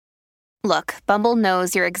Look, Bumble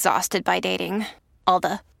knows you're exhausted by dating. All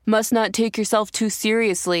the must not take yourself too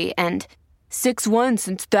seriously and 6'1"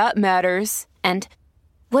 since that matters. And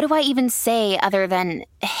what do I even say other than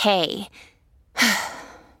hey?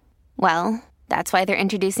 Well, that's why they're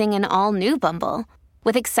introducing an all-new Bumble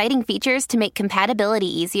with exciting features to make compatibility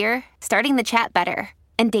easier, starting the chat better,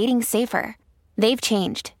 and dating safer. They've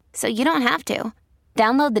changed, so you don't have to.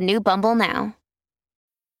 Download the new Bumble now.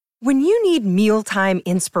 When you need mealtime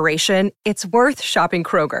inspiration, it's worth shopping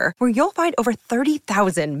Kroger, where you'll find over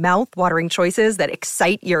 30,000 mouth-watering choices that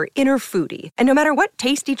excite your inner foodie. And no matter what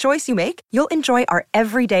tasty choice you make, you'll enjoy our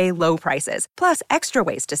everyday low prices, plus extra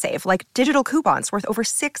ways to save, like digital coupons worth over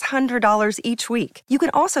 $600 each week. You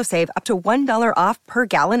can also save up to $1 off per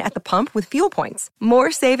gallon at the pump with fuel points.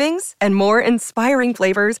 More savings and more inspiring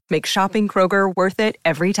flavors make shopping Kroger worth it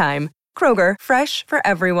every time. Kroger, fresh for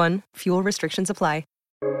everyone. Fuel restrictions apply.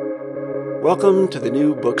 Welcome to the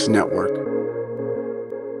New Books Network.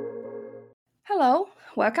 Hello,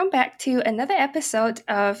 welcome back to another episode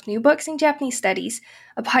of New Books in Japanese Studies,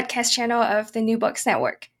 a podcast channel of the New Books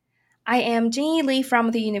Network. I am Jinyi Lee from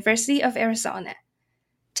the University of Arizona.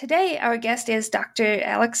 Today, our guest is Dr.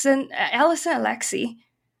 Allison Alexie.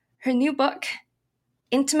 Her new book,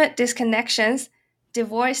 Intimate Disconnections,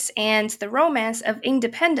 Divorce and the Romance of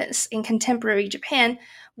Independence in Contemporary Japan,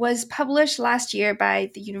 was published last year by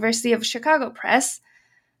the University of Chicago Press.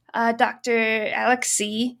 Dr.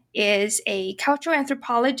 Alexie is a cultural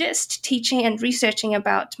anthropologist teaching and researching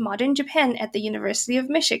about modern Japan at the University of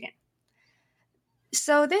Michigan.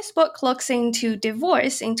 So this book looks into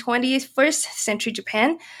divorce in 21st century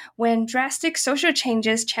Japan, when drastic social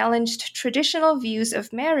changes challenged traditional views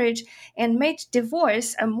of marriage and made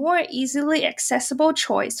divorce a more easily accessible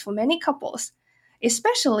choice for many couples,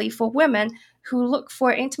 especially for women who look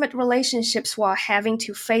for intimate relationships while having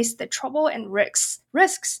to face the trouble and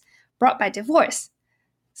risks brought by divorce.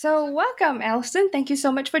 So welcome, Allison. Thank you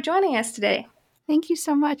so much for joining us today. Thank you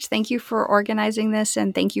so much. Thank you for organizing this,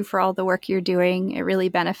 and thank you for all the work you're doing. It really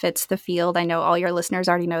benefits the field. I know all your listeners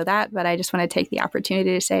already know that, but I just want to take the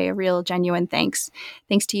opportunity to say a real genuine thanks.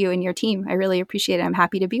 Thanks to you and your team. I really appreciate it. I'm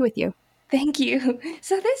happy to be with you. Thank you.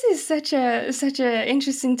 So this is such a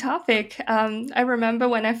interesting topic. I remember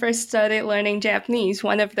when I first started learning Japanese,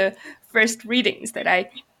 one of the first readings that I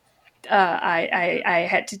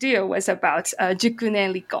had to do was about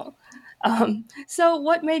Jukunen Rikon. So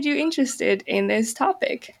what made you interested in this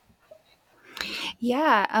topic?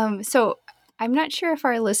 Yeah, so I'm not sure if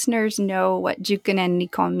our listeners know what Jukunen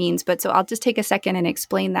Rikon means, but so I'll just take a second and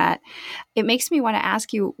explain that. It makes me want to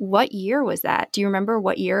ask you, what year was that? Do you remember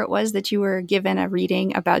what year it was that you were given a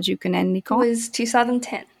reading about Jukunen Rikon? It was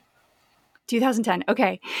 2010. 2010.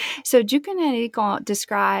 Okay. So Jukunen Rikon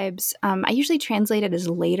describes, I usually translate it as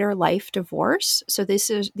later life divorce. So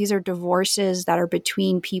these are divorces that are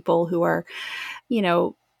between people who are,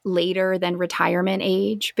 later than retirement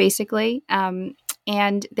age, basically.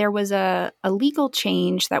 And there was a legal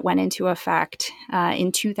change that went into effect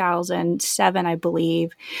in 2007, I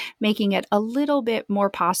believe, making it a little bit more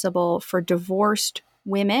possible for divorced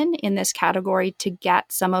women in this category to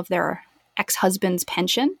get some of their ex-husband's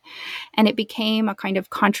pension. And it became a kind of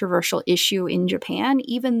controversial issue in Japan,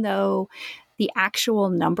 even though the actual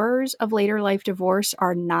numbers of later life divorce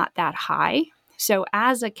are not that high. So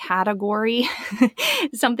as a category,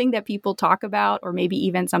 something that people talk about, or maybe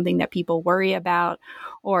even something that people worry about,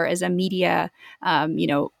 or as a media,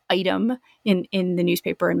 item in the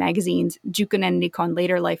newspaper and magazines, Jukunen Rikon,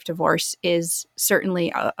 later life divorce, is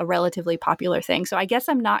certainly a relatively popular thing. So I guess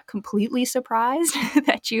I'm not completely surprised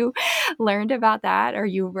that you learned about that, or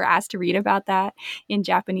you were asked to read about that in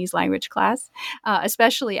Japanese language class,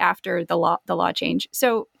 especially after the law change.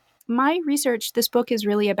 So my research, this book is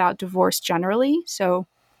really about divorce generally. So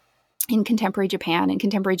in contemporary Japan, and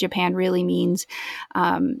contemporary Japan really means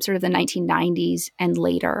sort of the 1990s and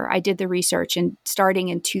later. I did the research starting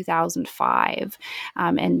in 2005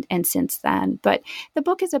 and since then. But the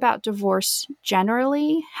book is about divorce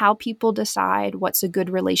generally, how people decide what's a good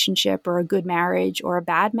relationship or a good marriage or a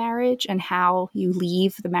bad marriage, and how you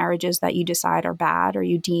leave the marriages that you decide are bad or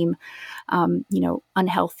you deem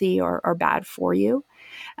unhealthy or bad for you.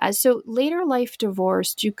 So later life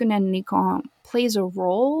divorce, Jukunen Rikon, plays a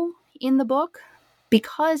role in the book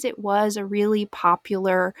because it was a really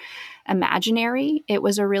popular imaginary. It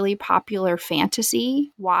was a really popular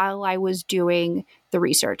fantasy while I was doing the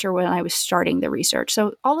research, or when I was starting the research.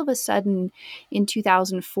 So all of a sudden in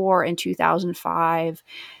 2004 and 2005,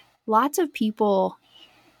 lots of people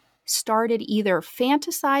started either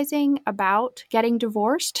fantasizing about getting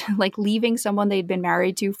divorced, like leaving someone they'd been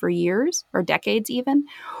married to for years or decades even,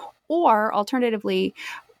 or alternatively,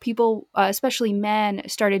 people, especially men,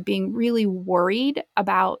 started being really worried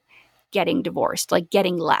about getting divorced, like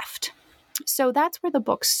getting left. So that's where the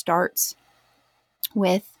book starts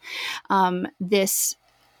with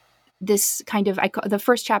this kind of, the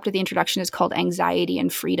first chapter of the introduction is called Anxiety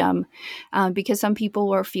and Freedom, because some people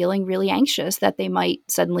were feeling really anxious that they might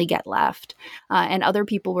suddenly get left. And other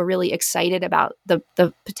people were really excited about the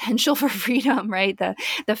potential for freedom, right?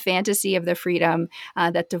 The fantasy of the freedom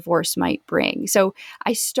that divorce might bring. So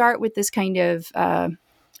I start with this kind of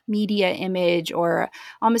media image or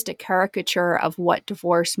almost a caricature of what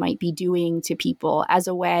divorce might be doing to people as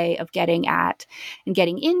a way of getting at and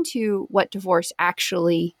getting into what divorce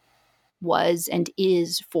actually was and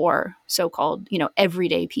is for so-called,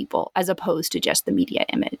 everyday people, as opposed to just the media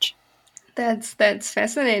image. That's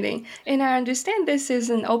fascinating. And I understand this is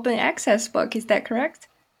an open access book. Is that correct?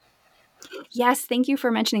 Yes, thank you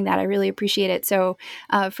for mentioning that. I really appreciate it. So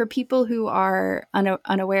for people who are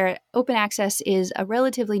unaware, open access is a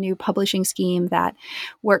relatively new publishing scheme that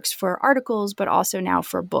works for articles, but also now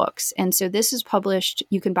for books. And so this is published,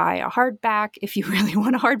 you can buy a hardback if you really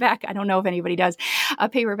want a hardback. I don't know if anybody does, a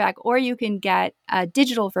paperback, or you can get a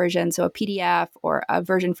digital version, so a PDF or a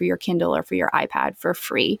version for your Kindle or for your iPad for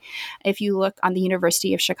free. If you look on the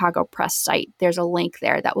University of Chicago Press site, there's a link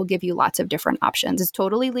there that will give you lots of different options. It's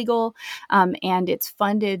totally legal. And it's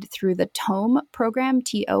funded through the TOME program,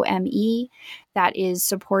 TOME, that is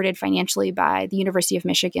supported financially by the University of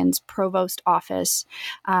Michigan's Provost Office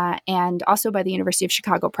and also by the University of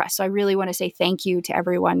Chicago Press. So I really want to say thank you to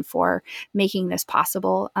everyone for making this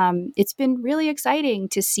possible. It's been really exciting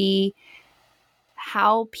to see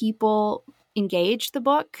how people engage the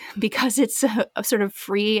book because it's a sort of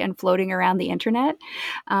free and floating around the internet.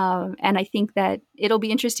 And I think that it'll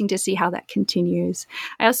be interesting to see how that continues.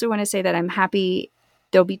 I also want to say that I'm happy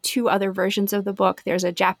there'll be 2 other versions of the book. There's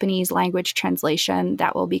a Japanese language translation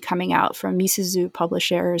that will be coming out from Misuzu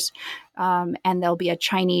Publishers, and there'll be a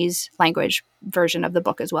Chinese language version of the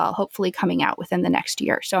book as well, hopefully coming out within the next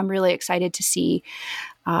year. So I'm really excited to see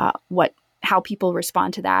how people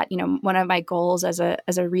respond to that. One of my goals as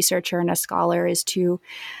a researcher and a scholar is to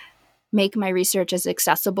make my research as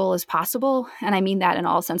accessible as possible. And I mean that in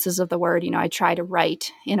all senses of the word. I try to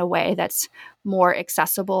write in a way that's more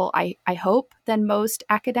accessible, I hope, than most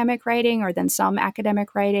academic writing or than some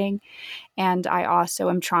academic writing. And I also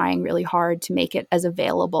am trying really hard to make it as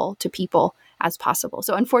available to people as possible.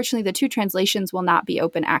 So unfortunately, the 2 translations will not be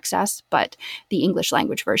open access, but the English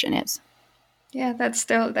language version is. Yeah, that's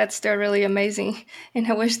still really amazing, and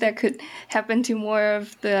I wish that could happen to more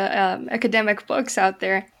of the academic books out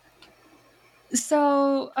there.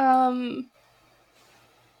 So,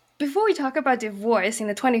 before we talk about divorce in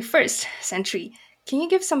the 21st century, can you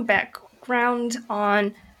give some background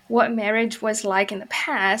on what marriage was like in the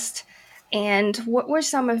past, and what were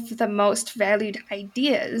some of the most valued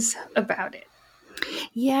ideas about it?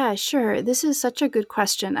 Yeah, sure. This is such a good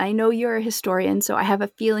question. I know you're a historian, so I have a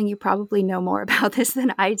feeling you probably know more about this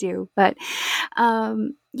than I do. But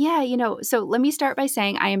so let me start by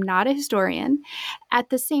saying I am not a historian. At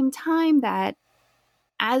the same time that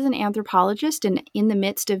as an anthropologist and in the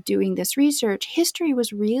midst of doing this research, history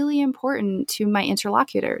was really important to my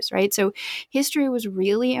interlocutors, right? So history was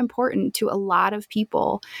really important to a lot of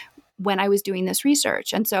people when I was doing this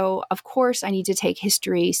research. And so, of course, I need to take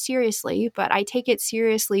history seriously, but I take it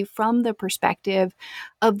seriously from the perspective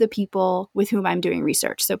of the people with whom I'm doing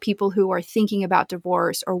research. So people who are thinking about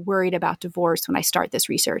divorce or worried about divorce when I start this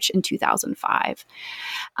research in 2005.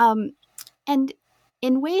 And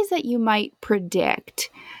in ways that you might predict,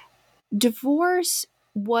 divorce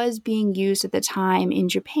was being used at the time in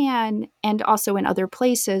Japan and also in other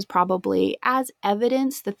places probably as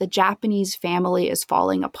evidence that the Japanese family is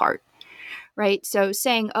falling apart. Right? So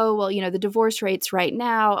saying, oh, well, the divorce rates right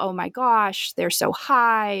now, oh my gosh, they're so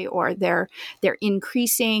high, or they're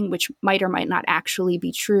increasing, which might or might not actually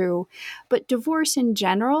be true. But divorce in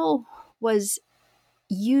general was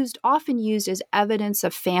often used as evidence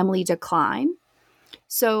of family decline.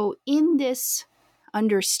 So in this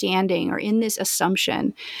understanding or in this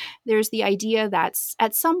assumption, there's the idea that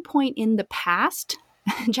at some point in the past,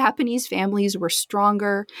 Japanese families were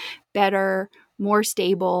stronger, better, more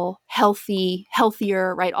stable,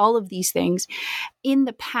 healthier, right? All of these things in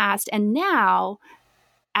the past. And now,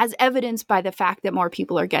 as evidenced by the fact that more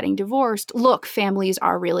people are getting divorced, look, families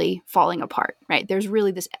are really falling apart, right? There's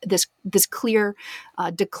really this clear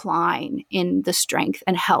decline in the strength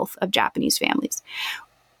and health of Japanese families.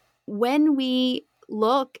 When we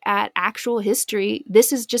look at actual history,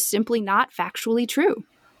 this is just simply not factually true.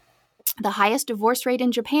 The highest divorce rate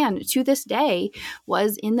in Japan to this day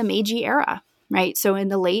was in the Meiji era. right? So in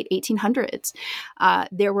the late 1800s,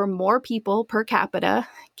 there were more people per capita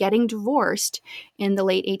getting divorced in the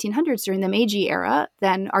late 1800s during the Meiji era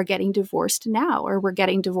than are getting divorced now, or were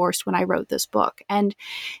getting divorced when I wrote this book. And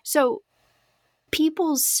so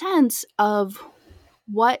people's sense of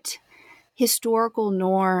what historical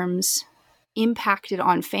norms impacted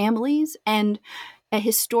on families and a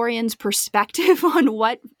historian's perspective on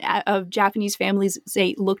what of Japanese families,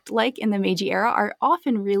 say, looked like in the Meiji era are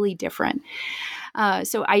often really different.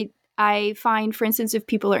 So I find, for instance, if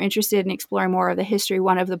people are interested in exploring more of the history,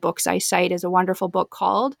 one of the books I cite is a wonderful book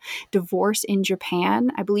called Divorce in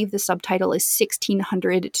Japan. I believe the subtitle is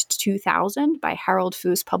 1600 to 2000 by Harold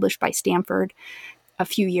Foose, published by Stanford a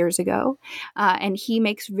few years ago. And he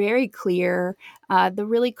makes very clear the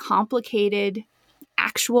really complicated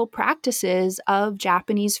actual practices of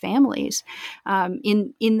Japanese families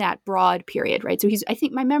in that broad period, right? So I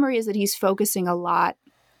think my memory is that he's focusing a lot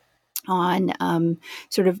on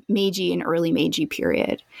sort of Meiji and early Meiji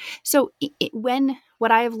period. So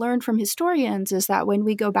what I have learned from historians is that when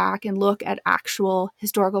we go back and look at actual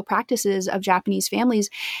historical practices of Japanese families,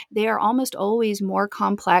 they are almost always more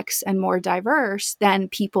complex and more diverse than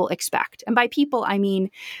people expect. And by people, I mean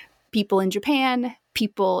people in Japan,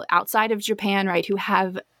 people outside of Japan, right, who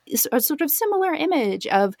have a sort of similar image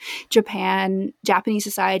of Japanese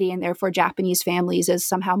society, and therefore Japanese families as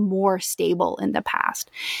somehow more stable in the past.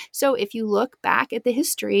 So if you look back at the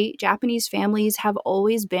history, Japanese families have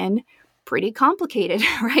always been pretty complicated,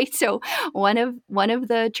 right? So one of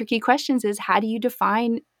the tricky questions is, how do you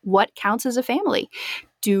define what counts as a family?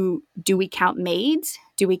 Do we count maids?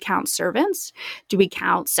 Do we count servants? Do we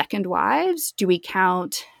count second wives? Do we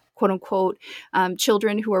count quote unquote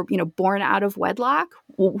children who are born out of wedlock?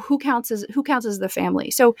 Who counts as the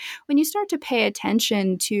family? So when you start to pay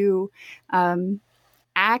attention to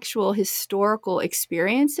actual historical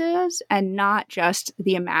experiences and not just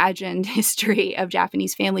the imagined history of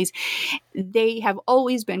Japanese families, they have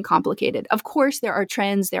always been complicated. Of course, there are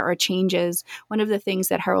trends, there are changes. One of the things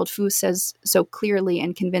that Harold Foose says so clearly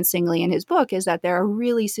and convincingly in his book is that there are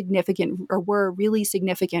were really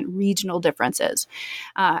significant regional differences.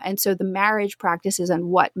 And so the marriage practices and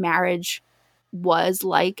what marriage was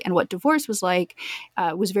like and what divorce was like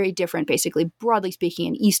was very different, basically, broadly speaking,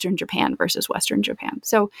 in Eastern Japan versus Western Japan.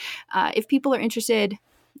 So if people are interested,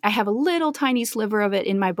 I have a little tiny sliver of it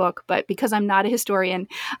in my book, but because I'm not a historian,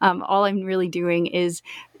 all I'm really doing is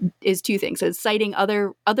two things. It's citing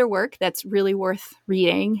other work that's really worth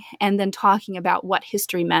reading, and then talking about what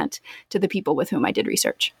history meant to the people with whom I did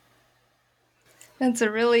research. That's a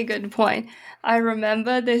really good point. I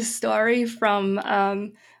remember this story from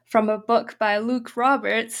a book by Luke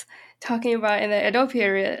Roberts talking about in the Edo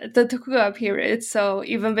period, the Tokugawa period, so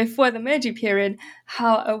even before the Meiji period,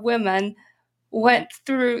 how a woman went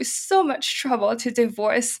through so much trouble to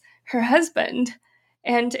divorce her husband,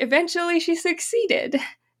 and eventually she succeeded.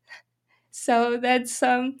 So that's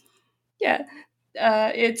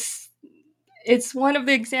it's one of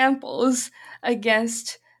the examples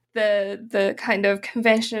against the kind of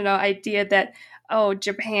conventional idea that, oh,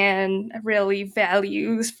 Japan really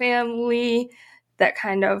values family, that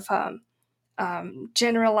kind of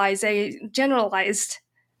generalized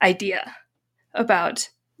idea about,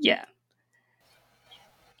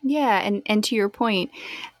 Yeah, and to your point,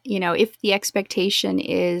 if the expectation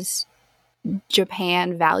is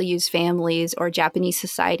Japan values families or Japanese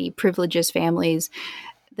society privileges families,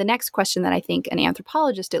 the next question that I think an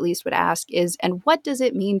anthropologist at least would ask is, and what does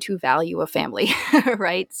it mean to value a family,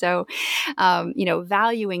 right? So,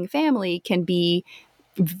 valuing family can be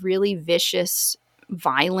really vicious,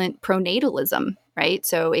 violent pronatalism, right?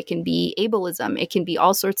 So it can be ableism, it can be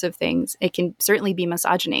all sorts of things. It can certainly be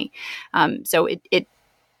misogyny. So it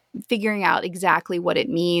figuring out exactly what it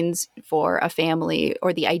means for a family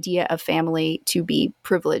or the idea of family to be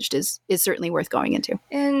privileged is certainly worth going into.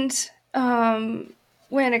 And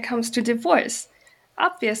when it comes to divorce,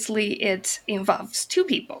 obviously it involves two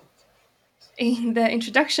people. In the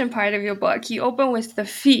introduction part of your book, you open with the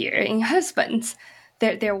fear in husbands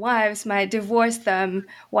that their wives might divorce them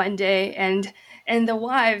one day, and the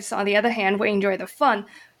wives, on the other hand, will enjoy the fun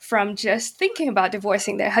from just thinking about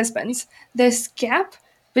divorcing their husbands. This gap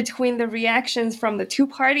between the reactions from the two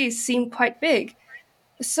parties seem quite big.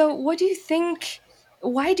 So what do you think?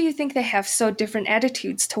 Why do you think they have so different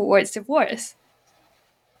attitudes towards divorce?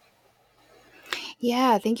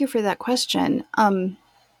 Yeah, thank you for that question.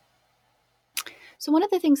 So one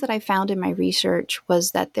of the things that I found in my research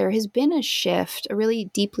was that there has been a shift, a really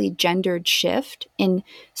deeply gendered shift in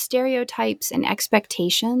stereotypes and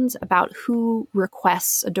expectations about who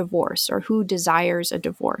requests a divorce or who desires a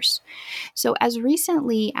divorce. So as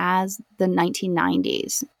recently as the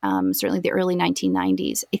 1990s, certainly the early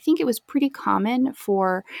 1990s, I think it was pretty common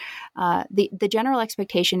for the general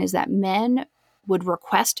expectation is that men would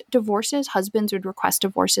request divorces, husbands would request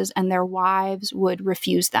divorces, and their wives would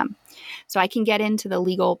refuse them. So I can get into the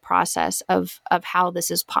legal process of how this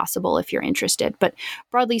is possible if you're interested. But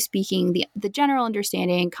broadly speaking, the general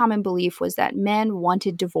understanding, common belief was that men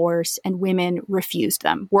wanted divorce and women refused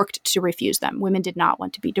them, worked to refuse them. Women did not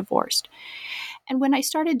want to be divorced. And when I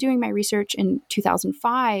started doing my research in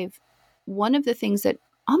 2005, one of the things that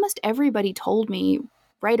almost everybody told me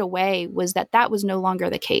right away was that that was no longer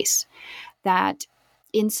the case. That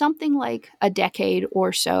in something like a decade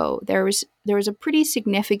or so, there was a pretty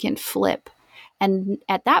significant flip. And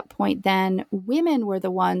at that point, then women were the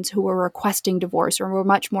ones who were requesting divorce or were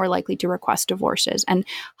much more likely to request divorces. And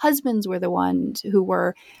husbands were the ones who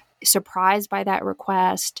were surprised by that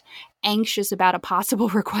request, anxious about a possible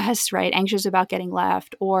request, right? Anxious about getting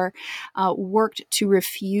left, or worked to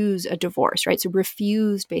refuse a divorce, right? So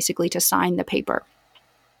refused basically to sign the paper.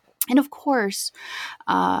 And of course,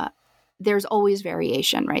 there's always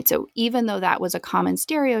variation, right? So even though that was a common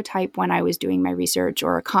stereotype when I was doing my research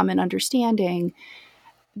or a common understanding,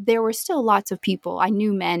 there were still lots of people. I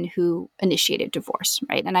knew men who initiated divorce,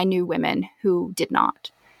 right? And I knew women who did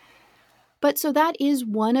not. But so that is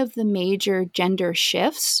one of the major gender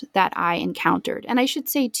shifts that I encountered. And I should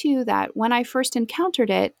say, too, that when I first encountered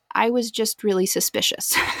it, I was just really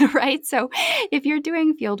suspicious, right? So if you're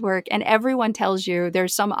doing field work and everyone tells you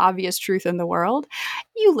there's some obvious truth in the world,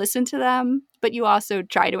 you listen to them, but you also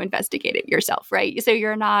try to investigate it yourself, right? So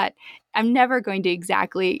I'm never going to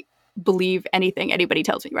exactly believe anything anybody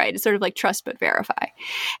tells me, right? It's sort of like trust but verify.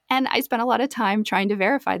 And I spent a lot of time trying to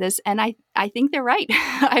verify this, and I think they're right.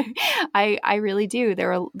 I really do.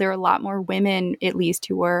 There are a lot more women, at least,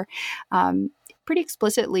 who were pretty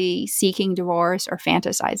explicitly seeking divorce or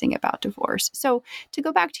fantasizing about divorce. So to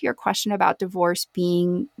go back to your question about divorce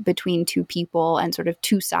being between two people and sort of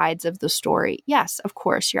two sides of the story, yes, of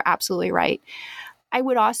course, you're absolutely right. I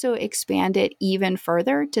would also expand it even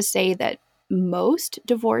further to say that most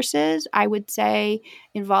divorces, I would say,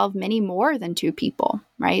 involve many more than two people,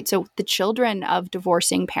 right? So the children of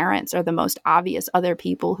divorcing parents are the most obvious other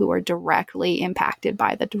people who are directly impacted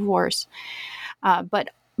by the divorce. But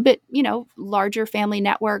larger family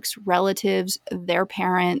networks, relatives, their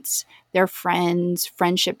parents, their friends,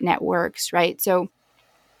 friendship networks, right? So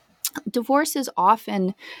divorce is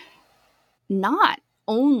often not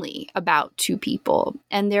only about two people,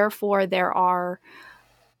 and therefore there are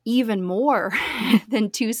even more than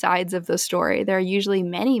two sides of the story. There are usually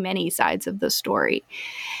many, many sides of the story.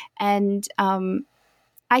 And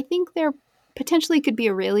I think there potentially could be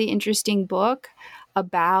a really interesting book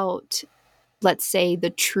about, let's say, the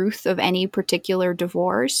truth of any particular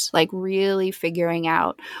divorce, like really figuring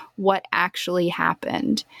out what actually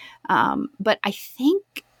happened. But I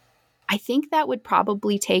think that would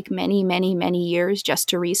probably take many, many, many years just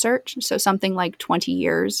to research. So something like 20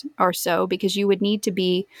 years or so, because you would need to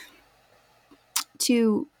be,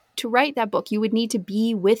 to write that book, you would need to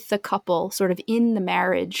be with the couple sort of in the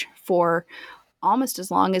marriage for almost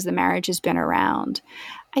as long as the marriage has been around.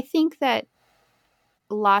 I think that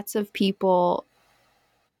lots of people,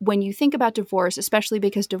 when you think about divorce, especially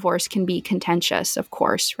because divorce can be contentious, of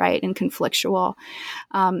course, right, and conflictual,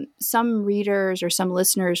 some readers or some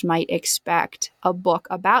listeners might expect a book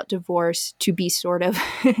about divorce to be sort of,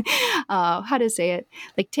 how to say it,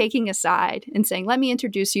 like taking a side and saying, let me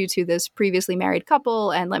introduce you to this previously married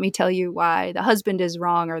couple and let me tell you why the husband is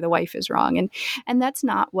wrong or the wife is wrong. And that's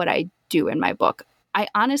not what I do in my book. I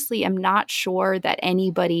honestly am not sure that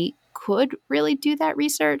anybody could really do that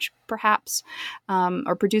research, perhaps,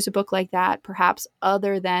 or produce a book like that, perhaps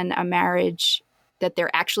other than a marriage that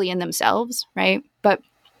they're actually in themselves, right? But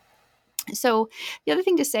so the other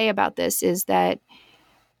thing to say about this is that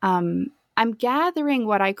I'm gathering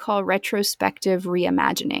what I call retrospective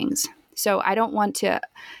reimaginings. So I don't want to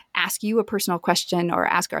ask you a personal question or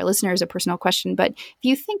ask our listeners a personal question, but if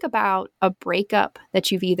you think about a breakup that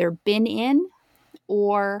you've either been in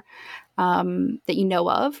or that you know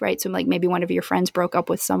of, right? So like maybe one of your friends broke up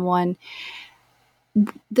with someone.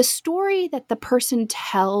 The story that the person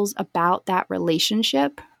tells about that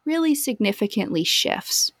relationship really significantly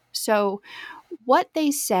shifts. So what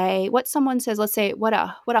they say, what someone says, let's say what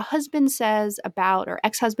a husband says about, or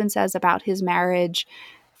ex-husband says about his marriage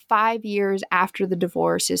 5 years after the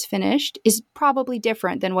divorce is finished, is probably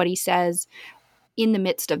different than what he says in the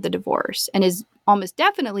midst of the divorce, and is almost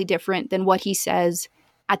definitely different than what he says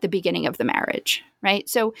at the beginning of the marriage, right?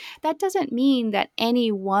 So that doesn't mean that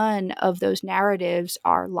any one of those narratives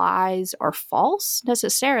are lies or false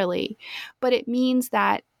necessarily, but it means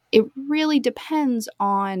that it really depends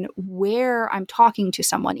on where I'm talking to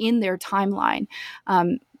someone in their timeline,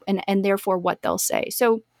 and therefore what they'll say.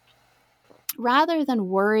 So rather than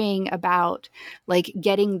worrying about like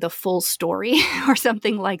getting the full story or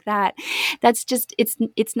something like that, that's just,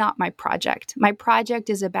 it's not my project. My project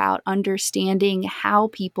is about understanding how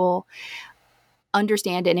people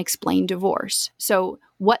understand and explain divorce. So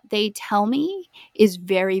what they tell me is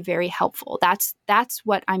very, very helpful. That's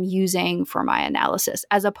what I'm using for my analysis,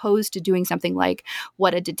 as opposed to doing something like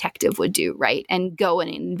what a detective would do, right? And go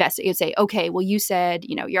and investigate and say, okay, well, you said,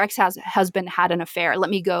 your ex-husband had an affair.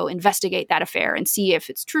 Let me go investigate that affair and see if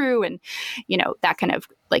it's true. And, that kind of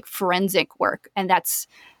like forensic work. And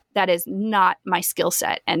that is not my skill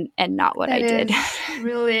set and not what I did.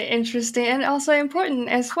 Really interesting and also important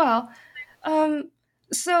as well.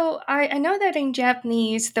 So I know that in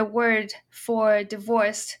Japanese, the word for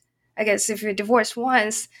divorced, I guess if you're divorced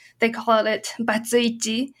once, they call it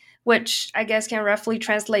batsuichi, which I guess can roughly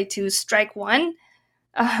translate to strike one.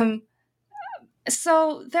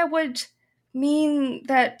 So that would mean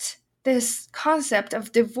that this concept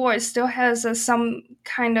of divorce still has some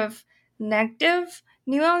kind of negative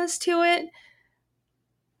nuance to it.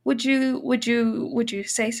 Would you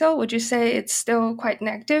say so? Would you say it's still quite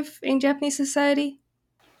negative in Japanese society?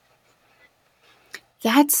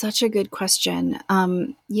 That's such a good question.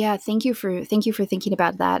 Yeah, thank you for thinking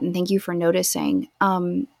about that, and thank you for noticing.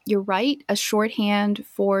 You're right. A shorthand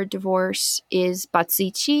for divorce is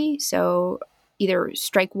batsuichi, so either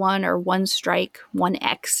strike one or one strike, one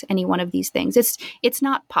X, any one of these things. It's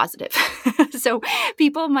not positive, so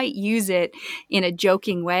people might use it in a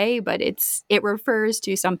joking way, but it refers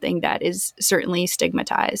to something that is certainly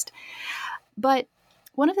stigmatized. But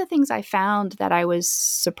one of the things I found that I was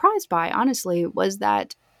surprised by, honestly, was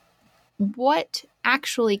that what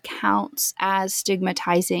actually counts as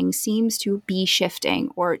stigmatizing seems to be shifting,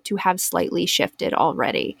 or to have slightly shifted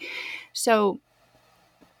already. So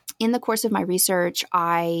in the course of my research,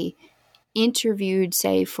 I interviewed,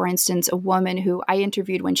 say, for instance, a woman who I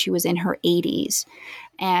interviewed when she was in her 80s.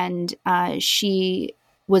 And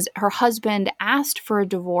her husband asked for a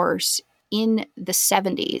divorce in the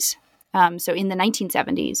 70s. So in the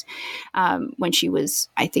 1970s, when she was,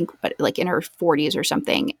 I think, like in her 40s or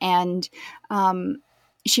something. And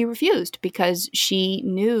she refused because she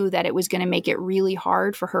knew that it was going to make it really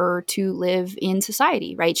hard for her to live in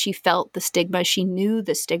society, right? She felt the stigma. She knew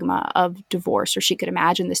the stigma of divorce, or she could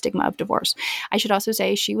imagine the stigma of divorce. I should also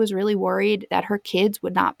say she was really worried that her kids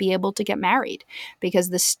would not be able to get married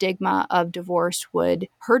because the stigma of divorce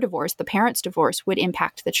the parents' divorce would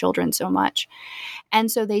impact the children so much.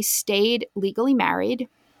 And so they stayed legally married.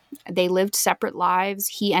 They lived separate lives.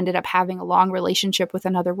 He ended up having a long relationship with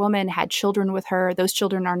another woman, had children with her. Those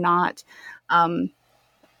children are not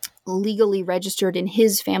legally registered in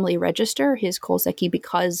his family register, his Koseki,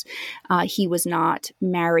 because he was not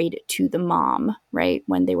married to the mom, right,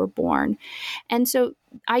 when they were born. And so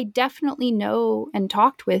I definitely know and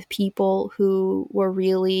talked with people who were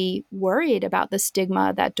really worried about the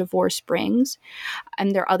stigma that divorce brings.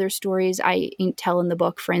 And there are other stories I tell in the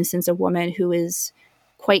book, for instance, a woman who is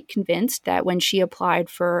quite convinced that when she applied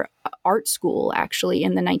for art school, actually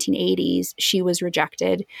in the 1980s, she was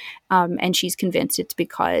rejected, and she's convinced it's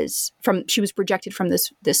because she was rejected from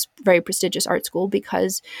this very prestigious art school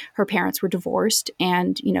because her parents were divorced,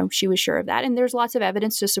 and she was sure of that. And there's lots of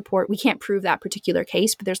evidence to support. We can't prove that particular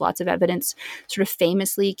case, but there's lots of evidence. Sort of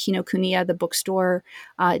famously, Kinokuniya, the bookstore,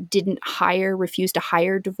 refused to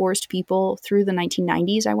hire divorced people through the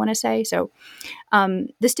 1990s, I want to say. So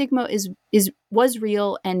the stigma was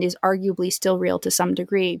real and is arguably still real to some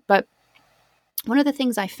degree. But one of the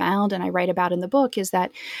things I found and I write about in the book is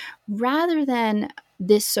that rather than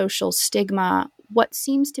this social stigma, what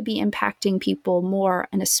seems to be impacting people more,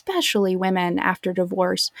 and especially women after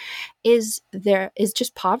divorce, is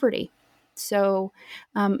just poverty. So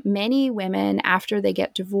many women after they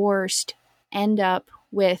get divorced end up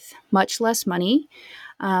with much less money.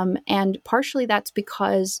 And partially that's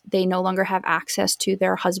because they no longer have access to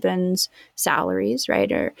their husband's salaries,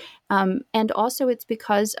 right? And also it's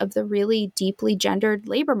because of the really deeply gendered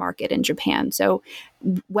labor market in Japan. So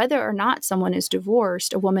whether or not a woman is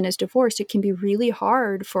divorced, it can be really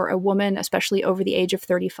hard for a woman, especially over the age of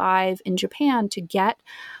 35 in Japan, to get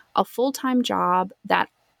a full-time job that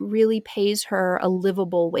really pays her a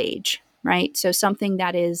livable wage, right? So something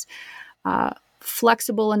that is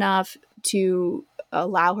flexible enough to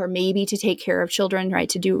allow her maybe to take care of children, right,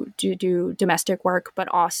 to do domestic work, but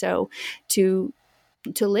also to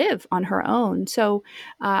live on her own. So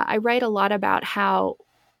I write a lot about how,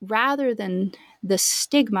 rather than the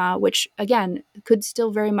stigma, which again could still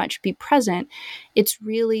very much be present, it's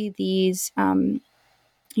really these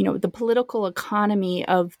the political economy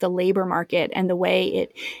of the labor market and the way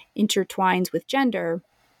it intertwines with gender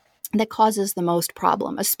that causes the most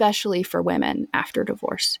problem, especially for women after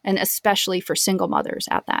divorce, and especially for single mothers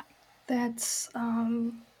at that. That's,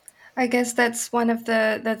 I guess that's one of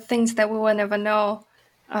the things that we will never know,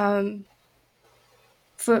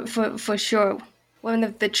 for sure. One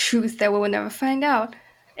of the truths that we will never find out.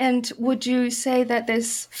 And would you say that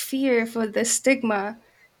this fear for the stigma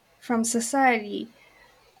from society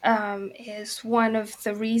is one of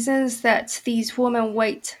the reasons that these women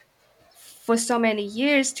wait for so many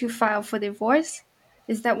years to file for divorce?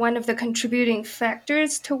 Is that one of the contributing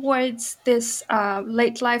factors towards this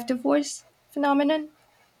late life divorce phenomenon?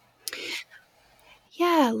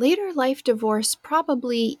 Yeah, later life divorce,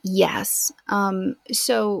 probably yes.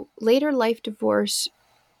 So later life divorce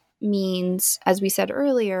means, as we said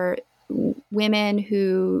earlier, women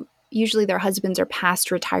who usually their husbands are past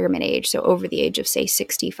retirement age, so over the age of, say,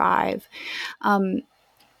 65.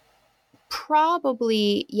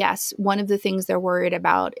 Probably, yes, one of the things they're worried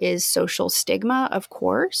about is social stigma, of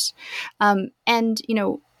course. And,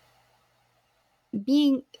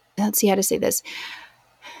 let's see how to say this.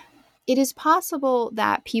 It is possible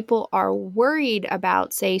that people are worried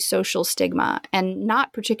about, say, social stigma and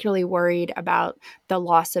not particularly worried about the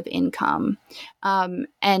loss of income.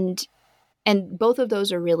 And both of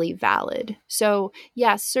those are really valid. So,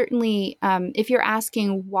 yes, certainly, if you're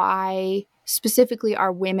asking why specifically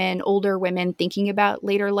are older women thinking about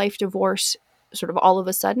later life divorce sort of all of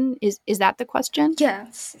a sudden, is that the question?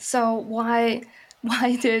 Yes. So why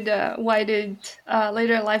did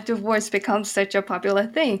later life divorce become such a popular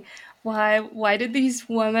thing? Why did these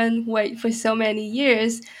women wait for so many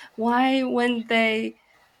years? Why, when they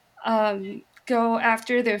go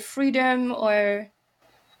after their freedom or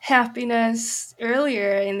happiness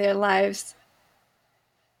earlier in their lives?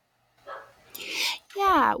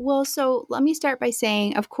 Yeah, well, so let me start by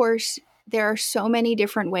saying, of course, there are so many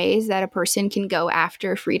different ways that a person can go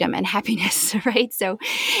after freedom and happiness, right? So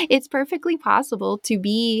it's perfectly possible to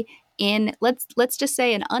be in, let's just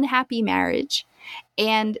say, an unhappy marriage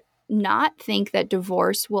and not think that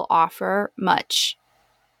divorce will offer much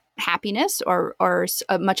happiness or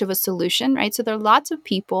much of a solution, right? So there are lots of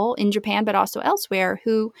people in Japan, but also elsewhere,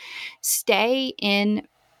 who stay in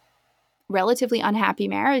relatively unhappy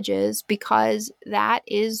marriages because that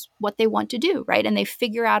is what they want to do, right? And they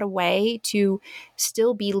figure out a way to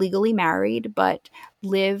still be legally married, but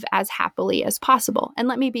live as happily as possible. And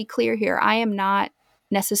let me be clear here. I am not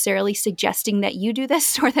necessarily suggesting that you do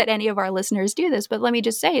this or that any of our listeners do this, but let me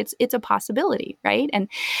just say it's a possibility, right?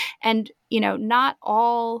 And not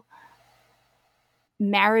all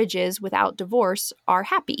marriages without divorce are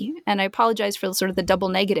happy. And I apologize for sort of the double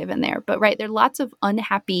negative in there, but right, there are lots of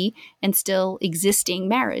unhappy and still existing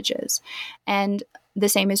marriages. And the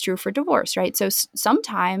same is true for divorce, right? So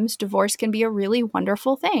sometimes divorce can be a really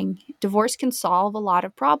wonderful thing. Divorce can solve a lot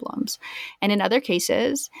of problems. And in other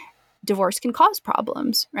cases, divorce can cause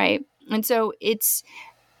problems, right? And so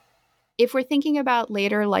if we're thinking about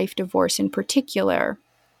later life divorce in particular,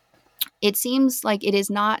 it seems like it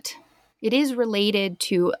is related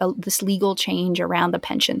to this legal change around the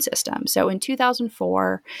pension system. So in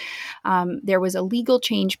 2004, there was a legal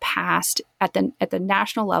change passed at the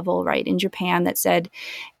national level, right, in Japan, that said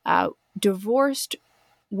divorced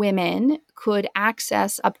women could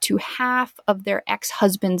access up to half of their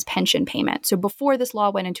ex-husband's pension payment. So before this law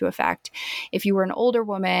went into effect, if you were an older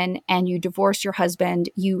woman and you divorced your husband,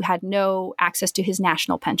 you had no access to his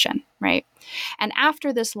national pension, right? And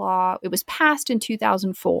after this law, it was passed in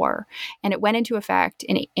 2004 and it went into effect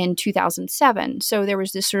in 2007. So there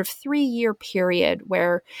was this sort of 3-year period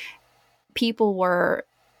where people were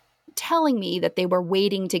telling me that they were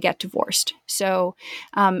waiting to get divorced. So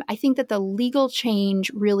I think that the legal change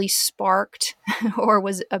really sparked or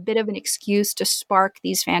was a bit of an excuse to spark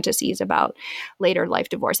these fantasies about later life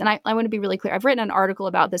divorce. And I want to be really clear. I've written an article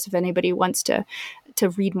about this if anybody wants to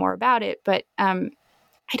read more about it. But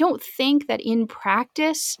I don't think that in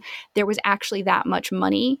practice there was actually that much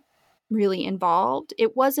money really involved.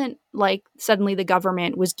 It wasn't like suddenly the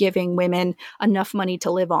government was giving women enough money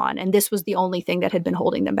to live on, and this was the only thing that had been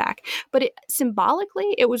holding them back. But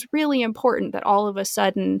symbolically, it was really important that all of a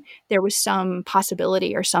sudden there was some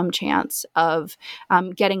possibility or some chance of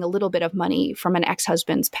getting a little bit of money from an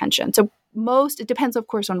ex-husband's pension. So it depends, of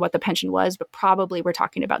course, on what the pension was, but probably we're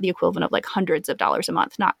talking about the equivalent of like hundreds of dollars a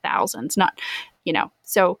month, not thousands,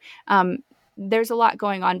 So there's a lot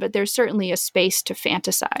going on, but there's certainly a space to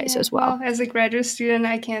fantasize as well. Well, as a graduate student,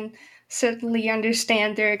 I can certainly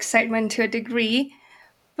understand their excitement to a degree.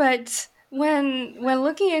 But when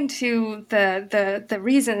looking into the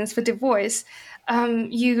reasons for divorce,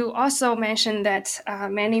 you also mentioned that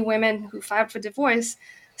many women who filed for divorce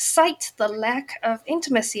cite the lack of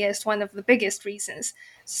intimacy as one of the biggest reasons.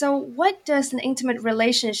 So what does an intimate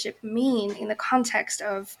relationship mean in the context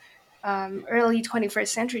of early 21st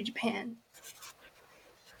century Japan?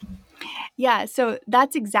 Yeah, so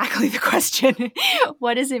that's exactly the question.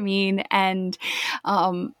 What does it mean? And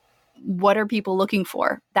what are people looking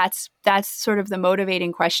for? That's sort of the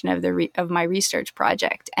motivating question of my research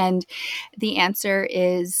project. And the answer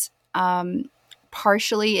is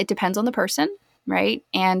partially it depends on the person, right?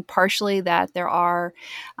 And partially that there are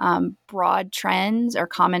broad trends or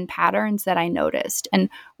common patterns that I noticed. And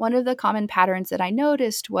one of the common patterns that I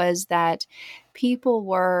noticed was that people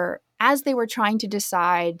were, as they were trying to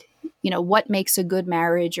decide, what makes a good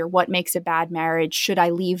marriage or what makes a bad marriage, should I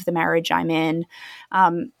leave the marriage I'm in?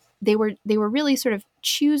 They were really sort of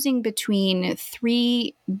choosing between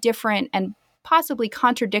three different and possibly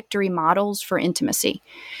contradictory models for intimacy.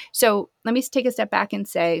 So let me take a step back and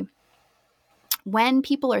say, when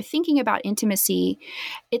people are thinking about intimacy,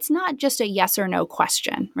 it's not just a yes or no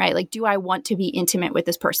question, right? Like, do I want to be intimate with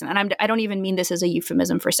this person? And I don't even mean this as a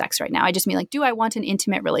euphemism for sex right now. I just mean like, do I want an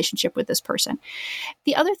intimate relationship with this person?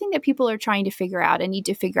 The other thing that people are trying to figure out and need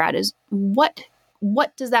to figure out is what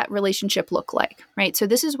does that relationship look like, right? So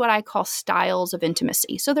this is what I call styles of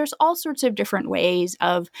intimacy. So there's all sorts of different ways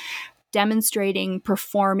of demonstrating,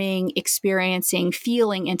 performing, experiencing,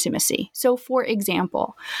 feeling intimacy. So, for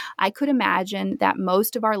example, I could imagine that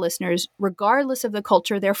most of our listeners, regardless of the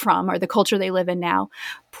culture they're from or the culture they live in now,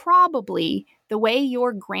 probably the way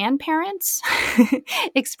your grandparents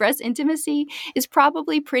express intimacy is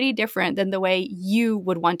probably pretty different than the way you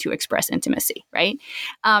would want to express intimacy, right?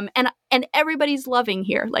 And everybody's loving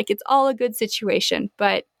here. Like, it's all a good situation.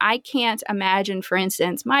 But I can't imagine, for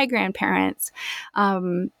instance, my grandparents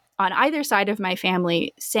on either side of my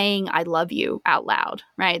family saying I love you out loud,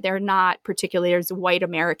 right? They're not particularly, there's white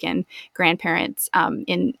American grandparents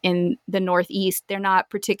in the Northeast. They're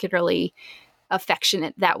not particularly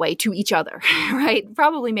affectionate that way to each other, right?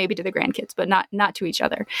 Probably maybe to the grandkids, but not to each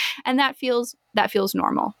other. And that feels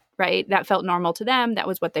normal, right? That felt normal to them. That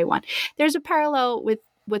was what they want. There's a parallel with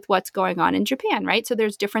what's going on in Japan, right? So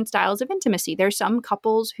there's different styles of intimacy. There's some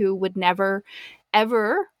couples who would never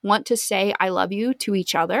ever want to say I love you to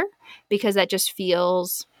each other because that just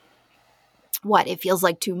feels it feels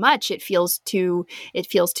like too much. It feels too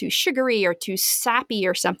sugary or too sappy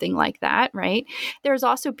or something like that, right? There's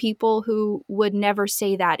also people who would never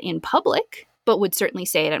say that in public, but would certainly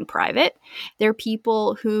say it in private. There are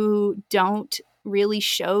people who don't really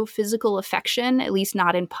show physical affection, at least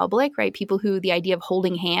not in public, right? People who the idea of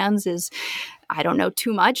holding hands is, I don't know,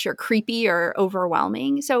 too much or creepy or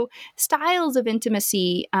overwhelming. So styles of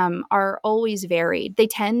intimacy are always varied. They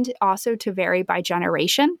tend also to vary by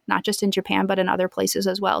generation, not just in Japan, but in other places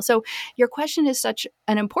as well. So your question is such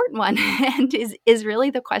an important one and is really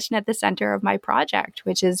the question at the center of my project,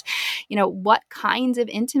 which is, what kinds of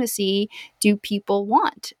intimacy do people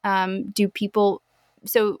want?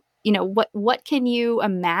 What can you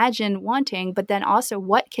imagine wanting, but then also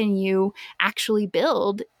what can you actually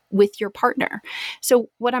build with your partner? So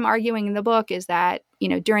what I'm arguing in the book is that,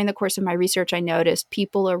 during the course of my research, I noticed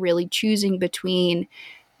people are really choosing between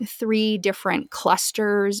three different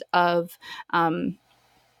clusters of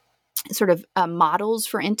models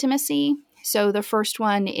for intimacy. So the first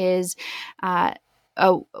one is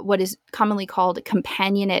what is commonly called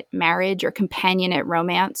companionate marriage or companionate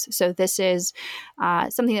romance. So this is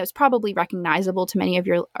something that's probably recognizable to many of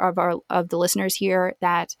the listeners here.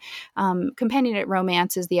 That companionate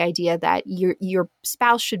romance is the idea that your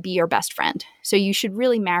spouse should be your best friend. So you should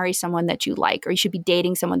really marry someone that you like, or you should be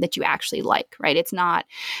dating someone that you actually like, right? It's not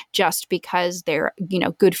just because they're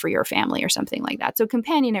good for your family or something like that. So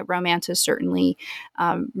companionate romance is certainly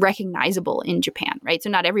recognizable in Japan, right? So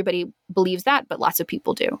not everybody believes that, but lots of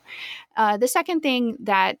people do. The second thing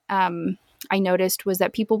that I noticed was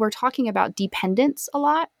that people were talking about dependence a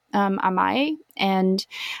lot. Amae, and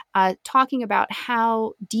talking about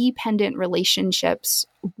how dependent relationships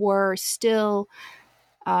were still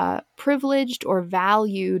privileged or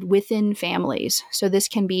valued within families. So this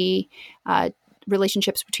can be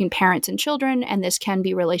relationships between parents and children, and this can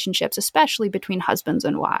be relationships especially between husbands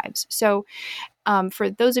and wives. So for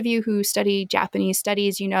those of you who study Japanese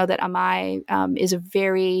studies, you know that Amae is a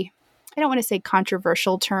very, I don't want to say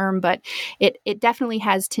controversial term, but it definitely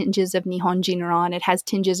has tinges of Nihon Jinran. It has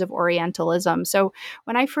tinges of Orientalism. So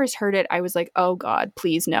when I first heard it, I was like, oh God,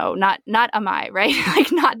 please no, not Amae, right?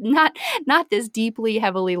 Like not this deeply,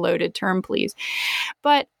 heavily loaded term, please.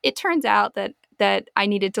 But it turns out that I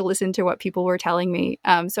needed to listen to what people were telling me.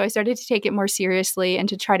 So I started to take it more seriously and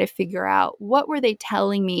to try to figure out what were they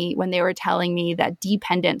telling me when they were telling me that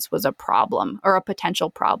dependence was a problem or a potential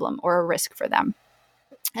problem or a risk for them.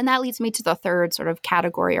 And that leads me to the third sort of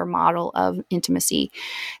category or model of intimacy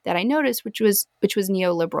that I noticed, which was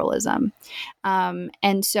neoliberalism.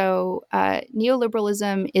 And so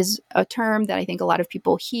neoliberalism is a term that I think a lot of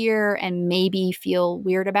people hear and maybe feel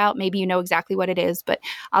weird about. Maybe you know exactly what it is, but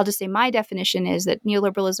I'll just say my definition is that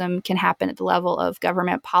neoliberalism can happen at the level of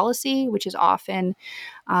government policy, which is often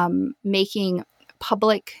making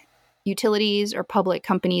public utilities or public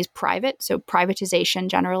companies private, so privatization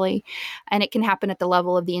generally, and it can happen at the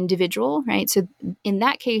level of the individual, right? So in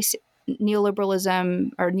that case, neoliberalism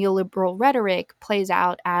or neoliberal rhetoric plays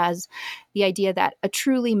out as the idea that a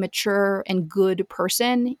truly mature and good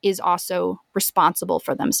person is also responsible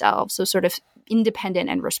for themselves, so sort of independent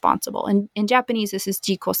and responsible. And in Japanese, this is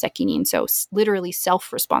jiko sekinin, so literally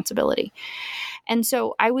self-responsibility. And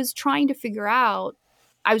so I was trying to figure out,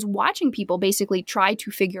 I was watching people basically try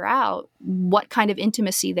to figure out what kind of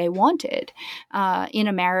intimacy they wanted in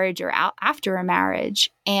a marriage or after a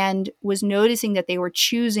marriage, and was noticing that they were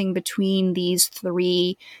choosing between these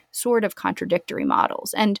three sort of contradictory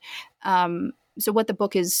models. And so what the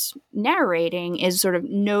book is narrating is sort of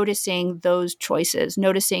noticing those choices,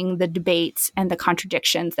 noticing the debates and the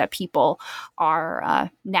contradictions that people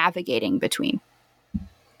are navigating between.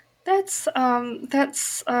 That's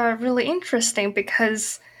really interesting,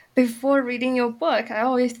 because before reading your book, I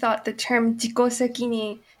always thought the term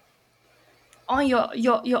jikosekini, on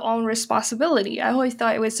your own responsibility. I always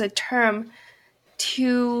thought it was a term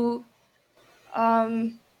to,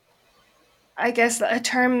 I guess, a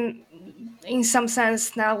term in some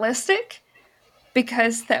sense nihilistic,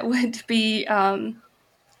 because that would be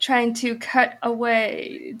trying to cut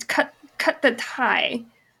the tie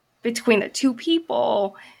between the two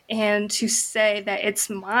people, and to say that it's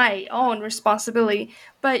my own responsibility.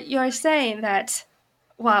 But you're saying that,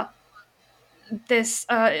 well, this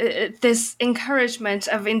encouragement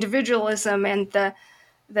of individualism and the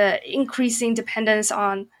increasing dependence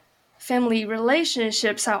on family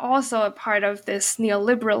relationships are also a part of this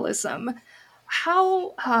neoliberalism.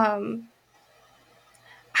 How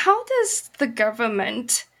does the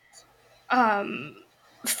government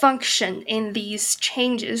function in these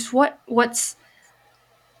changes? What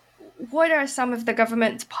are some of the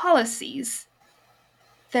government's policies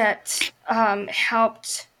that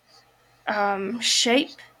helped shape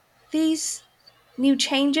these new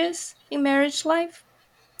changes in marriage life?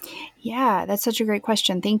 Yeah, that's such a great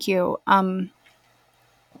question. Thank you.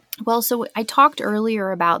 Well, so I talked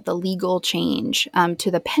earlier about the legal change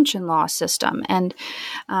to the pension law system. And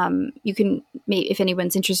you can, if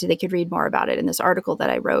anyone's interested, they could read more about it in this article that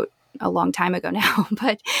I wrote a long time ago now.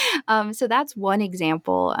 But so that's one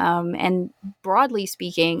example. And broadly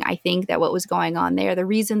speaking, I think that what was going on there, the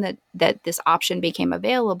reason that this option became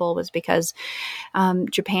available was because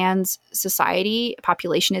Japan's society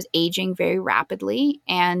population is aging very rapidly,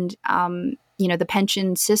 and the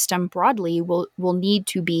pension system broadly will need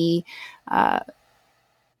to be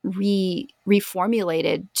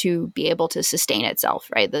reformulated to be able to sustain itself,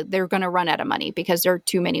 right? They're going to run out of money because there are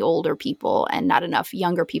too many older people and not enough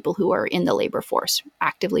younger people who are in the labor force,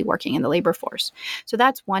 actively working in the labor force. So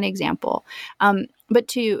that's one example. But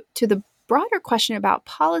to the broader question about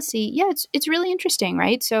policy, yeah, it's really interesting,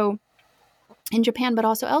 right? So in Japan, but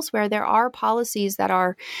also elsewhere, there are policies that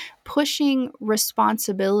are pushing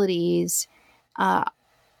responsibilities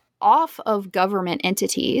off of government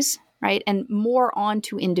entities, right, and more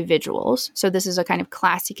onto individuals. So this is a kind of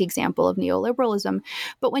classic example of neoliberalism.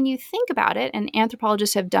 But when you think about it, and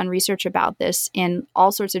anthropologists have done research about this in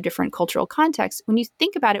all sorts of different cultural contexts, when you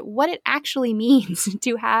think about it, what it actually means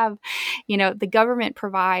to have, the government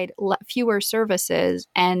provide fewer services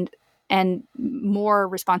and more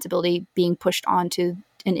responsibility being pushed onto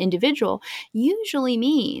an individual usually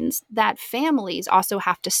means that families also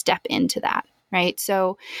have to step into that. Right.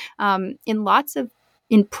 So in lots of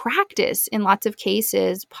in practice, in lots of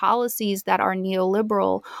cases, policies that are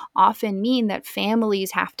neoliberal often mean that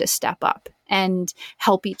families have to step up and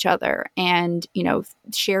help each other and,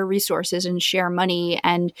 share resources and share money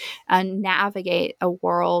and navigate a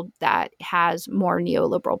world that has more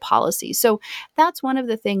neoliberal policies. So that's one of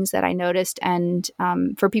the things that I noticed. And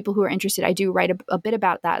for people who are interested, I do write a bit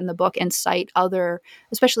about that in the book and cite other,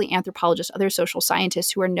 especially anthropologists, other social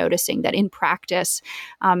scientists who are noticing that in practice,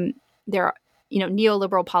 there are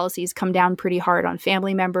neoliberal policies come down pretty hard on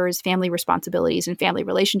family members, family responsibilities, and family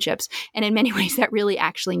relationships. And in many ways, that really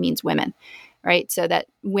actually means women, right? So that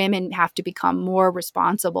women have to become more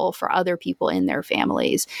responsible for other people in their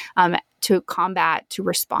families, to combat, to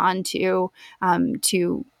respond to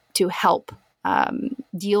help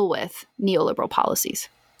deal with neoliberal policies.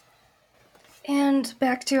 And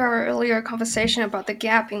back to our earlier conversation about the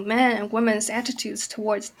gap in men and women's attitudes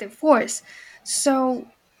towards divorce. So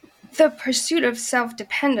the pursuit of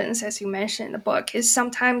self-dependence, as you mentioned in the book, is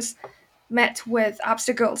sometimes met with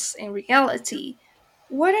obstacles in reality.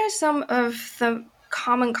 What are some of the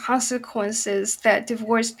common consequences that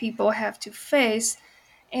divorced people have to face,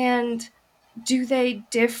 and do they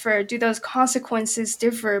differ? Do those consequences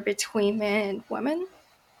differ between men and women?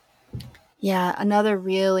 Yeah, another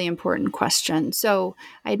really important question. So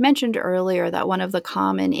I had mentioned earlier that one of the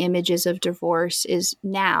common images of divorce is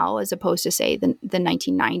now, as opposed to, say, the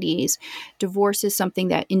 1990s. Divorce is something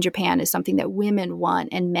that in Japan is something that women want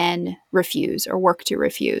and men refuse or work to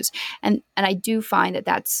refuse. And I do find that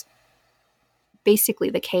that's basically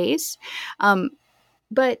the case.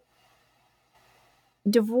 But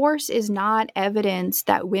divorce is not evidence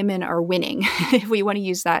that women are winning, if we want to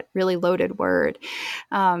use that really loaded word,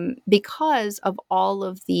 because of all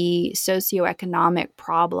of the socioeconomic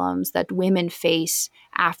problems that women face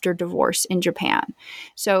after divorce in Japan.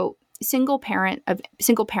 So single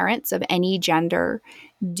parents of any gender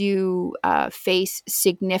do face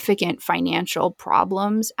significant financial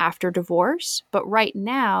problems after divorce. But right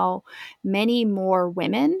now, many more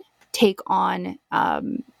women take on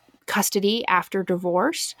custody after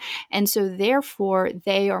divorce. And so therefore,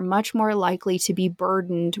 they are much more likely to be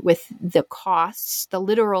burdened with the costs, the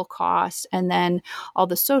literal costs, and then all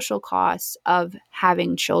the social costs of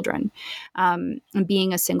having children, and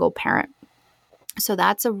being a single parent. So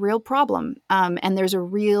that's a real problem. And there's a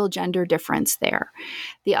real gender difference there.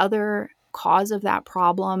 The other cause of that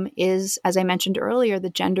problem is, as I mentioned earlier, the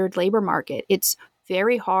gendered labor market. It's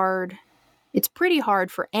very hard. It's pretty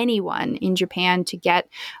hard for anyone in Japan to get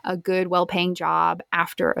a good, well-paying job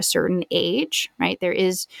after a certain age, right? There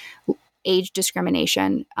is age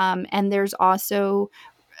discrimination. And there's also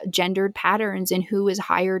gendered patterns in who is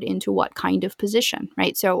hired into what kind of position,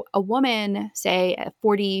 right? So a woman, say a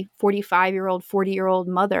 45-year-old, 40-year-old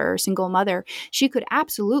mother, single mother, she could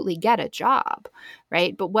absolutely get a job,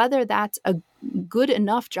 right? But whether that's a good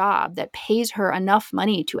enough job that pays her enough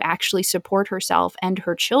money to actually support herself and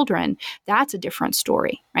her children, that's a different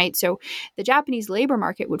story, right? So the Japanese labor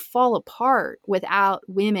market would fall apart without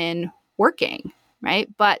women working, right?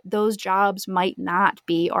 But those jobs might not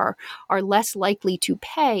be or are less likely to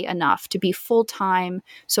pay enough to be full-time,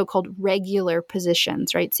 so-called regular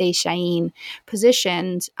positions, right? Seishain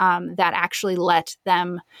positions that actually let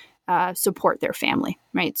them support their family,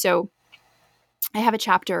 right? So I have a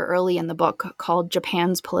chapter early in the book called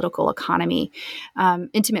Japan's Political Economy,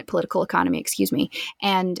 Intimate Political Economy,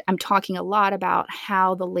 and I'm talking a lot about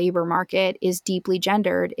how the labor market is deeply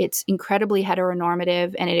gendered. It's incredibly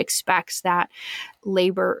heteronormative, and it expects that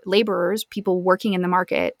laborers, people working in the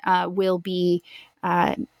market, will be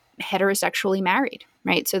heterosexually married,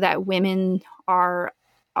 right? So that women are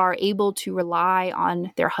able to rely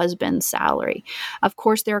on their husband's salary. Of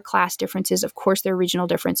course, there are class differences. Of course, there are regional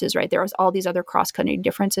differences, right? There's all these other cross-cutting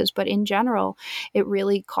differences. But in general, it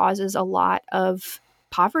really causes a lot of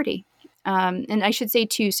poverty. And I should say,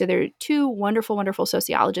 too, so there are two wonderful, wonderful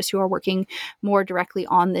sociologists who are working more directly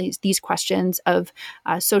on these questions of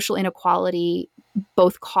social inequality,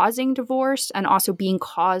 both causing divorce and also being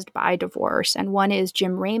caused by divorce. And one is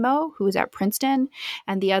Jim Ramo, who is at Princeton,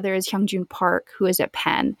 and the other is Hyungjun Park, who is at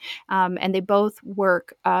Penn. And they both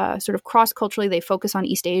work sort of cross-culturally. They focus on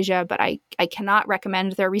East Asia, but I cannot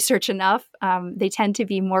recommend their research enough. They tend to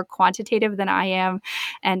be more quantitative than I am.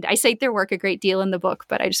 And I cite their work a great deal in the book,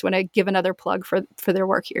 but I just want to give another plug for their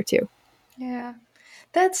work here, too. Yeah.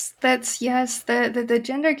 That's yes, the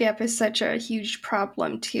gender gap is such a huge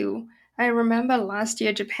problem, too. I remember last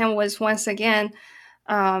year, Japan was once again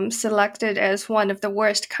selected as one of the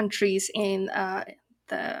worst countries in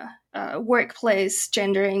the workplace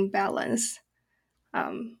gender imbalance.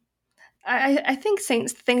 I think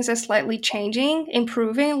things are slightly changing,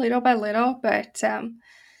 improving little by little, but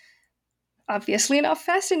obviously not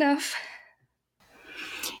fast enough.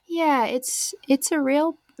 Yeah, it's a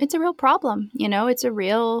real problem. It's a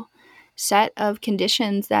real set of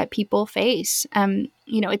conditions that people face.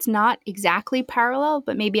 It's not exactly parallel,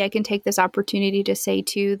 but maybe I can take this opportunity to say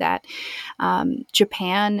too that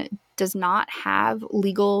Japan does not have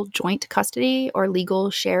legal joint custody or legal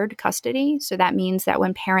shared custody. So that means that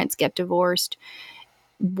when parents get divorced,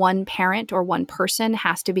 one parent or one person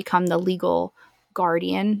has to become the legal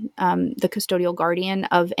guardian, the custodial guardian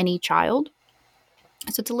of any child.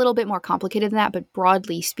 So it's a little bit more complicated than that, but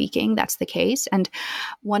broadly speaking, that's the case. And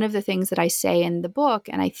one of the things that I say in the book,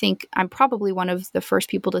 and I think I'm probably one of the first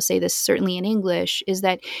people to say this, certainly in English, is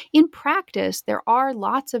that in practice, there are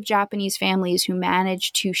lots of Japanese families who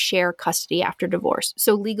manage to share custody after divorce.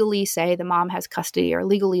 So legally, say the mom has custody or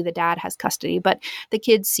legally the dad has custody, but the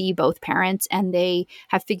kids see both parents and they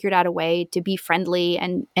have figured out a way to be friendly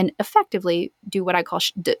and effectively do what I call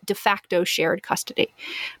de facto shared custody.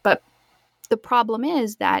 But the problem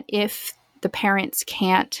is that if the parents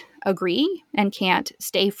can't agree and can't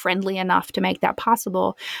stay friendly enough to make that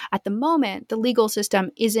possible, at the moment, the legal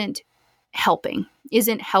system isn't helping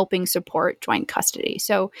support joint custody.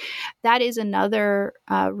 So that is another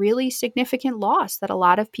really significant loss that a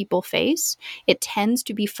lot of people face. It tends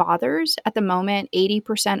to be fathers. At the moment,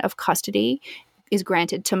 80% of custody is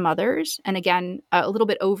granted to mothers. And again, a little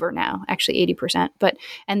bit over now, actually 80%,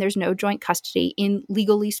 and there's no joint custody in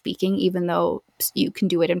legally speaking, even though you can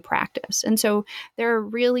do it in practice. And so there are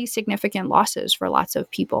really significant losses for lots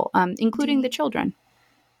of people, including the children.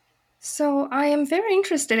 So I am very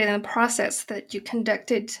interested in the process that you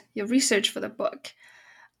conducted your research for the book.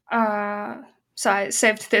 So I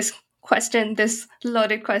saved this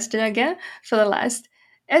loaded question again for the last.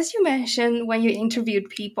 As you mentioned, when you interviewed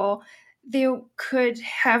people, there could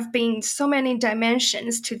have been so many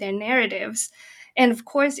dimensions to their narratives. And of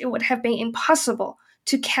course, it would have been impossible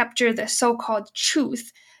to capture the so-called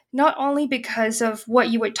truth, not only because of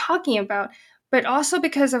what you were talking about, but also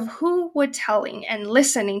because of who were telling and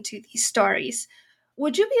listening to these stories.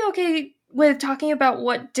 Would you be okay with talking about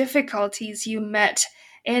what difficulties you met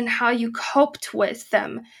and how you coped with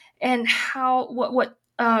them, and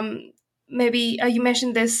maybe you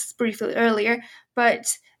mentioned this briefly earlier,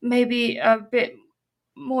 but maybe a bit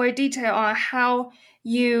more detail on how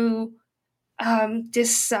you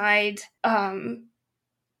decide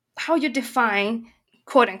how you define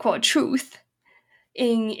quote unquote truth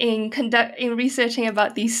in researching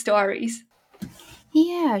about these stories.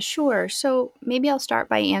 Yeah, sure. So maybe I'll start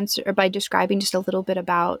by describing just a little bit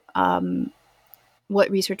about what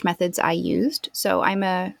research methods I used. So I'm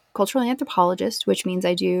a cultural anthropologist, which means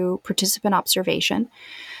I do participant observation.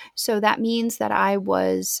 So that means that I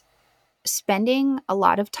was spending a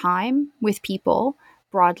lot of time with people,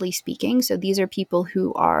 broadly speaking. So these are people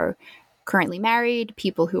who are currently married,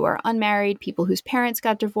 people who are unmarried, people whose parents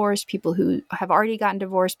got divorced, people who have already gotten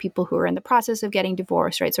divorced, people who are in the process of getting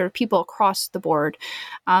divorced, right? Sort of people across the board.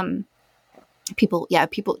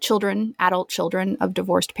 Children, adult children of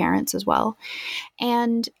divorced parents as well.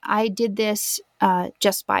 And I did this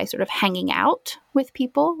just by sort of hanging out with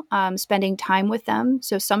people, spending time with them.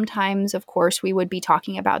 So sometimes, of course, we would be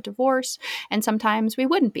talking about divorce, and sometimes we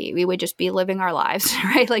wouldn't be. We would just be living our lives,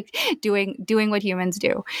 right? Like doing what humans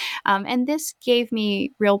do. And this gave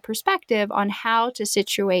me real perspective on how to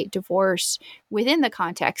situate divorce within the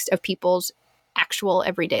context of people's actual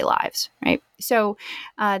everyday lives, right? So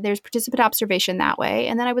there's participant observation that way.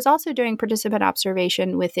 And then I was also doing participant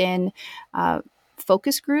observation within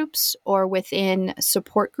focus groups or within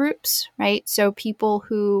support groups, right? So people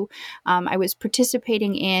who I was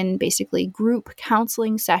participating in basically group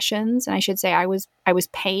counseling sessions. And I should say I was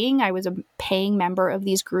a paying member of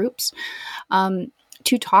these groups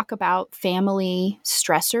to talk about family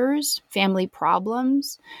stressors, family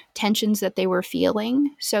problems, tensions that they were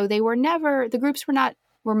feeling. So the groups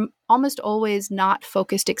were almost always not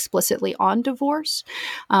focused explicitly on divorce,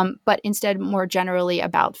 but instead more generally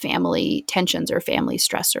about family tensions or family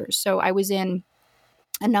stressors. So I was in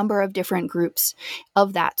a number of different groups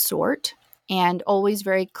of that sort, and always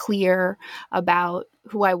very clear about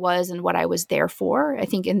who I was and what I was there for. I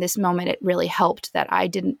think in this moment, it really helped that I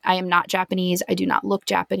am not Japanese. I do not look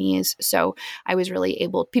Japanese. So I was really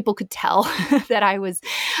people could tell that I was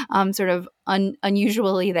sort of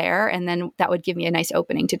unusually there. And then that would give me a nice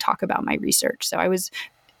opening to talk about my research. So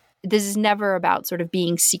this is never about sort of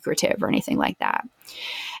being secretive or anything like that.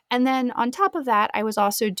 And then on top of that, I was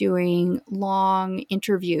also doing long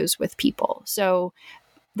interviews with people. So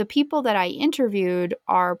the people that I interviewed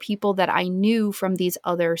are people that I knew from these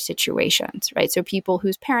other situations, right? So people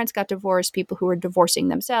whose parents got divorced, people who were divorcing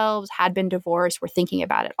themselves, had been divorced, were thinking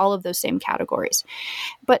about it, all of those same categories.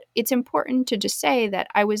 But it's important to just say that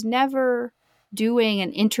I was never doing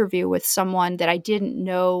an interview with someone that I didn't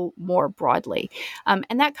know more broadly. And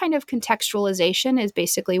that kind of contextualization is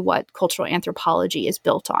basically what cultural anthropology is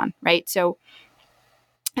built on, right? So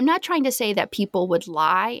I'm not trying to say that people would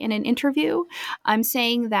lie in an interview. I'm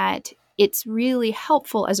saying that it's really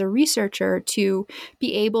helpful as a researcher to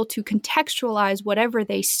be able to contextualize whatever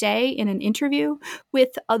they say in an interview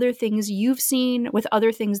with other things you've seen, with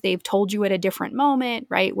other things they've told you at a different moment,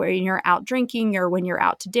 right? Where you're out drinking or when you're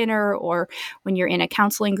out to dinner or when you're in a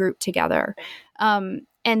counseling group together. And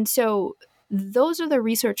so those are the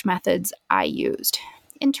research methods I used.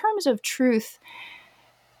 In terms of truth,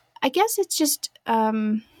 I guess it's just,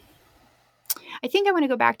 I think I want to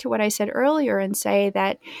go back to what I said earlier and say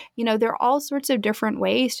that, there are all sorts of different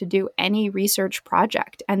ways to do any research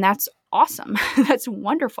project. And that's awesome. That's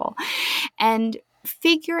wonderful. And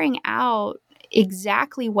figuring out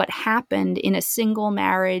exactly what happened in a single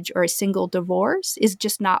marriage or a single divorce is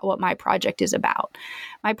just not what my project is about.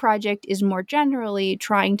 My project is more generally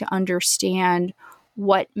trying to understand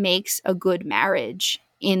what makes a good marriage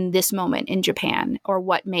in this moment in Japan, or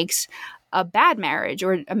what makes a bad marriage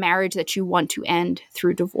or a marriage that you want to end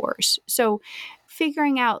through divorce. So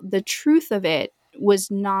figuring out the truth of it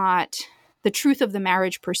was not, the truth of the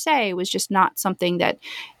marriage per se was just not something that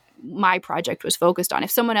my project was focused on.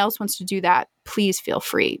 If someone else wants to do that, please feel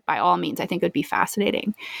free. By all means, I think it would be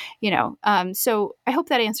fascinating. So I hope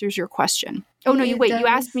that answers your question. Oh no, you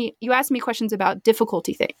asked me questions about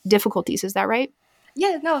difficulties. Is that right?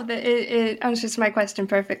 Yeah, no, it answers my question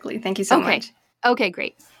perfectly. Thank you so much. Okay,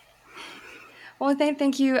 great. Well,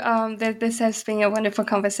 thank you. This has been a wonderful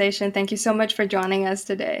conversation. Thank you so much for joining us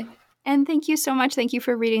today. And thank you so much. Thank you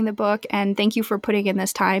for reading the book, and thank you for putting in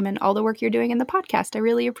this time and all the work you're doing in the podcast. I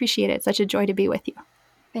really appreciate it. It's such a joy to be with you.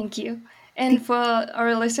 Thank you. And for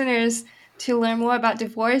our listeners to learn more about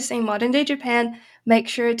divorce in modern-day Japan, make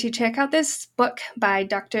sure to check out this book by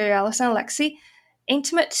Dr. Allison Alexie,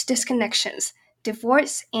 Intimate Disconnections,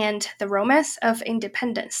 Divorce and the Romance of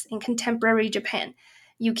Independence in Contemporary Japan.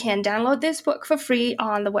 You can download this book for free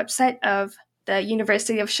on the website of the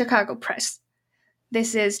University of Chicago Press.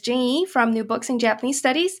 This is Jing Yi from New Books in Japanese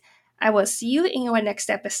Studies. I will see you in our next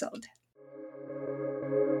episode.